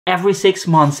Every 6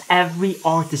 months, every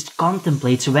artist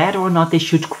contemplates whether or not they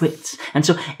should quit. And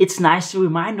so it's nice to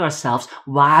remind ourselves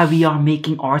why we are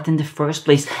making art in the first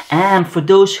place. And for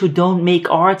those who don't make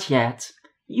art yet,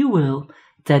 you will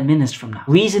 10 minutes from now.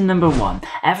 Reason number 1.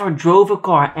 Ever drove a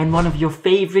car and one of your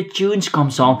favorite tunes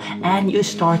comes on and you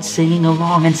start singing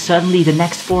along and suddenly the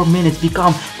next 4 minutes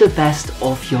become the best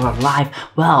of your life?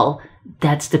 Well,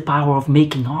 that's the power of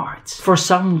making art. For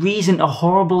some reason, a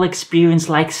horrible experience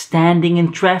like standing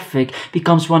in traffic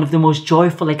becomes one of the most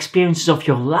joyful experiences of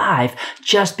your life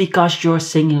just because you're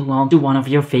singing along to one of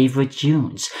your favorite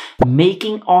tunes.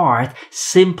 Making art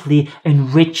simply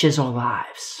enriches our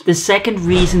lives. The second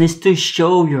reason is to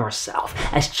show yourself.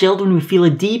 As children, we feel a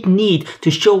deep need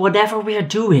to show whatever we're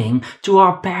doing to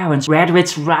our parents, whether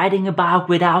it's riding a bike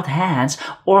without hands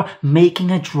or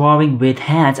making a drawing with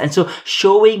hands. And so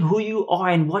showing who you are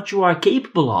and what you are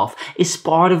capable of is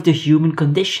part of the human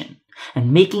condition.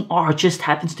 And making art just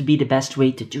happens to be the best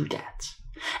way to do that.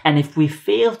 And if we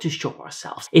fail to show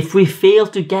ourselves, if we fail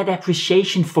to get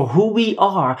appreciation for who we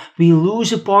are, we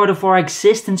lose a part of our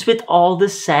existence with all the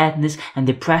sadness and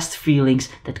depressed feelings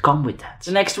that come with that.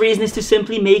 The next reason is to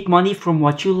simply make money from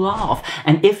what you love.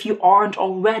 And if you aren't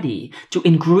already, to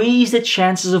increase the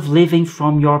chances of living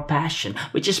from your passion,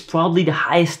 which is probably the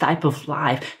highest type of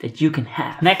life that you can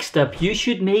have. Next up, you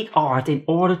should make art in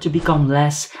order to become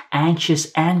less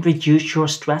anxious and reduce your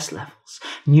stress levels.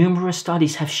 Numerous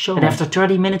studies have shown that after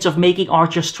 30 minutes of making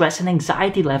art, your stress and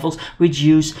anxiety levels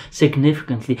reduce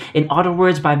significantly. In other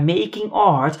words, by making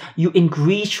art, you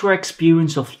increase your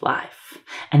experience of life.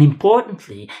 And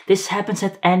importantly, this happens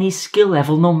at any skill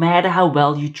level, no matter how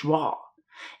well you draw.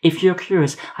 If you're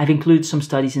curious, I've included some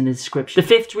studies in the description. The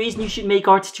fifth reason you should make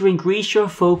art is to increase your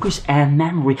focus and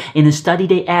memory. In a study,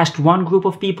 they asked one group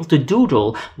of people to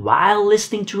doodle while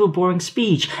listening to a boring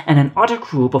speech and another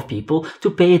group of people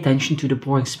to pay attention to the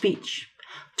boring speech.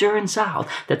 Turns out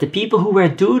that the people who were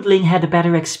doodling had a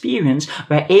better experience,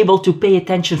 were able to pay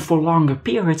attention for longer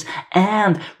periods,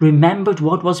 and remembered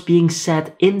what was being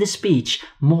said in the speech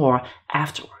more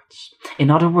afterwards. In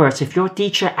other words, if your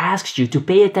teacher asks you to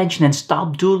pay attention and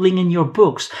stop doodling in your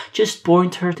books, just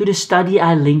point her to the study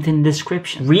I linked in the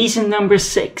description. Reason number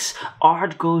 6.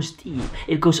 Art goes deep.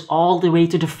 It goes all the way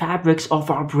to the fabrics of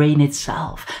our brain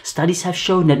itself. Studies have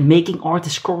shown that making art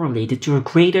is correlated to a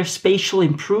greater spatial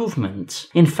improvement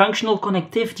in functional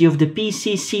connectivity of the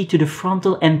PCC to the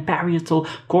frontal and parietal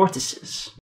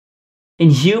cortices. In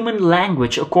human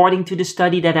language, according to the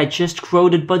study that I just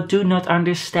quoted but do not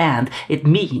understand, it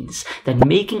means that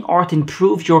making art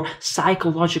improves your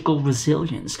psychological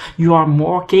resilience. You are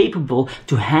more capable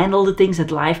to handle the things that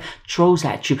life throws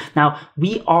at you. Now,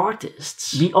 we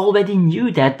artists, we already knew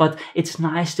that, but it's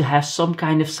nice to have some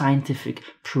kind of scientific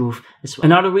proof as well.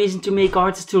 Another reason to make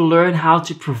art is to learn how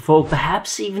to provoke,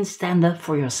 perhaps even stand up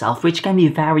for yourself, which can be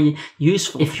very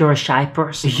useful if you're a shy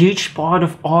person. A huge part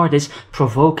of art is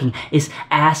provoking, is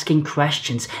asking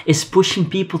questions, is pushing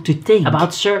people to think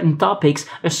about certain topics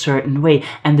a certain way.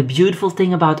 And the beautiful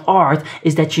thing about art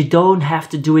is that you don't have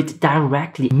to do it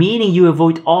directly, meaning you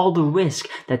avoid all the risk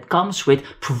that comes with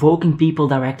provoking people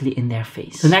directly in their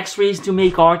face. The next reason to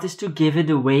make art is to give it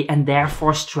away and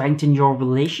therefore strengthen your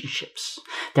relationships.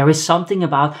 There is something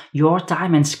about your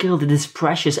time and skill that is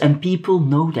precious and people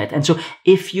know that. And so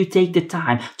if you take the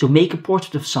time to make a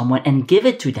portrait of someone and give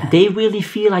it to them, they really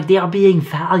feel like they are being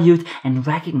valued and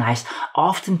recognized.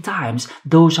 Oftentimes,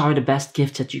 those are the best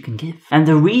gifts that you can give. And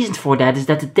the reason for that is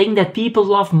that the thing that people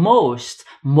love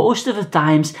most of the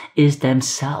times, is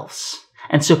themselves.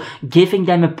 And so giving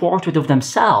them a portrait of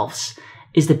themselves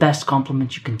is the best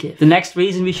compliment you can give. The next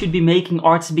reason we should be making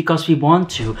art is because we want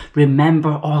to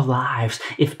remember our lives.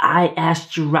 If I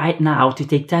asked you right now to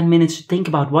take 10 minutes to think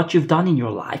about what you've done in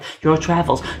your life, your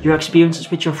travels, your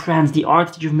experiences with your friends, the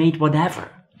art that you've made, whatever,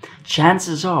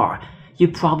 chances are you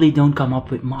probably don't come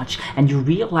up with much and you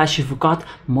realize you forgot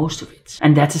most of it.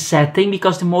 And that's a sad thing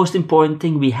because the most important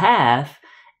thing we have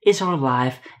is our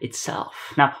life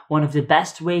itself. Now, one of the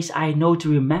best ways I know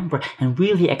to remember and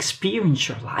really experience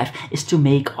your life is to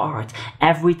make art.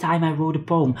 Every time I wrote a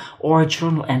poem or a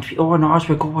journal entry or an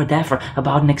artwork or whatever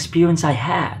about an experience I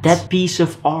had, that piece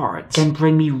of art can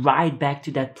bring me right back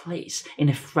to that place in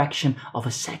a fraction of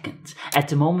a second. At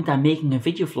the moment, I'm making a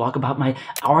video vlog about my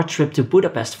art trip to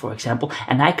Budapest, for example,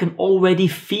 and I can already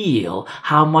feel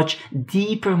how much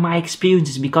deeper my experience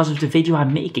is because of the video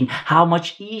I'm making, how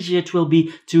much easier it will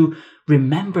be to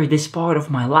remember this part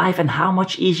of my life and how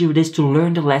much easier it is to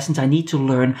learn the lessons I need to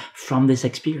learn from this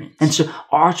experience. And so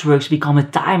artworks become a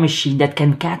time machine that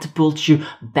can catapult you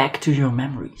back to your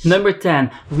memories. Number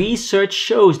 10. Research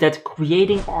shows that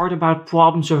creating art about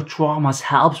problems or traumas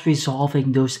helps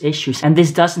resolving those issues. And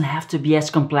this doesn't have to be as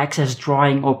complex as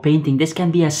drawing or painting. This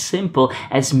can be as simple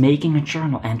as making a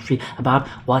journal entry about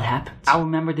what happened. I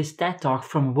remember this TED Talk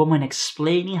from a woman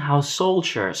explaining how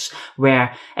soldiers were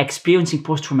experiencing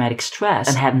post-traumatic stress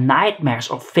and had nightmares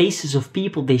or faces of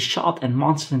people they shot and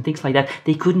monsters and things like that.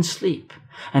 They couldn't sleep.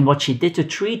 And what she did to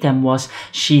treat them was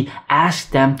she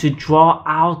asked them to draw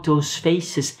out those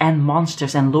faces and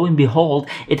monsters, and lo and behold,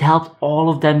 it helped all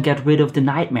of them get rid of the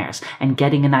nightmares and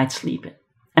getting a night's sleep in.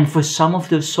 And for some of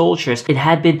those soldiers, it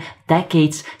had been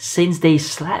decades since they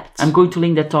slept. I'm going to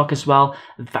link that talk as well.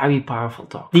 Very powerful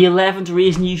talk. The 11th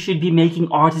reason you should be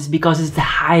making art is because it's the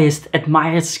highest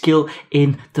admired skill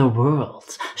in the world.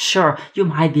 Sure, you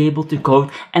might be able to code,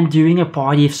 and during a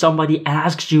party, if somebody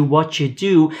asks you what you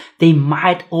do, they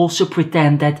might also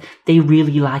pretend that they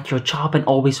really like your job and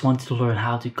always wanted to learn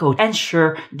how to code. And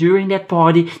sure, during that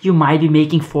party, you might be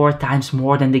making 4 times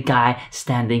more than the guy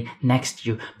standing next to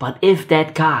you. But if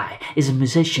that guy is a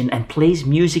musician and plays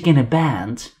music in a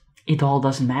band, it all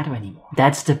doesn't matter anymore.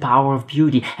 That's the power of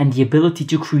beauty and the ability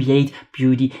to create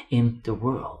beauty in the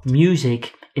world.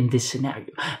 Music in this scenario.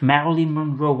 Marilyn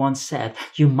Monroe once said,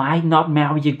 "You might not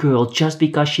marry a girl just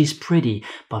because she's pretty,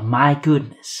 but my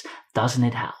goodness, doesn't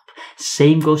it help?"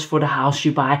 Same goes for the house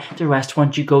you buy, the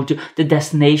restaurant you go to, the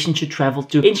destinations you travel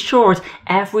to. In short,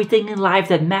 everything in life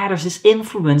that matters is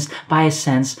influenced by a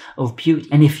sense of beauty.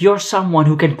 And if you're someone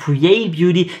who can create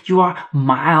beauty, you are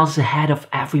miles ahead of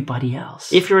everybody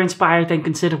else. If you're inspired, then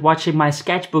consider watching my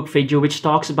sketchbook video, which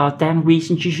talks about 10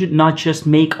 reasons you should not just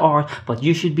make art, but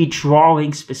you should be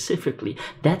drawing specifically.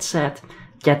 That said,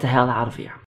 get the hell out of here.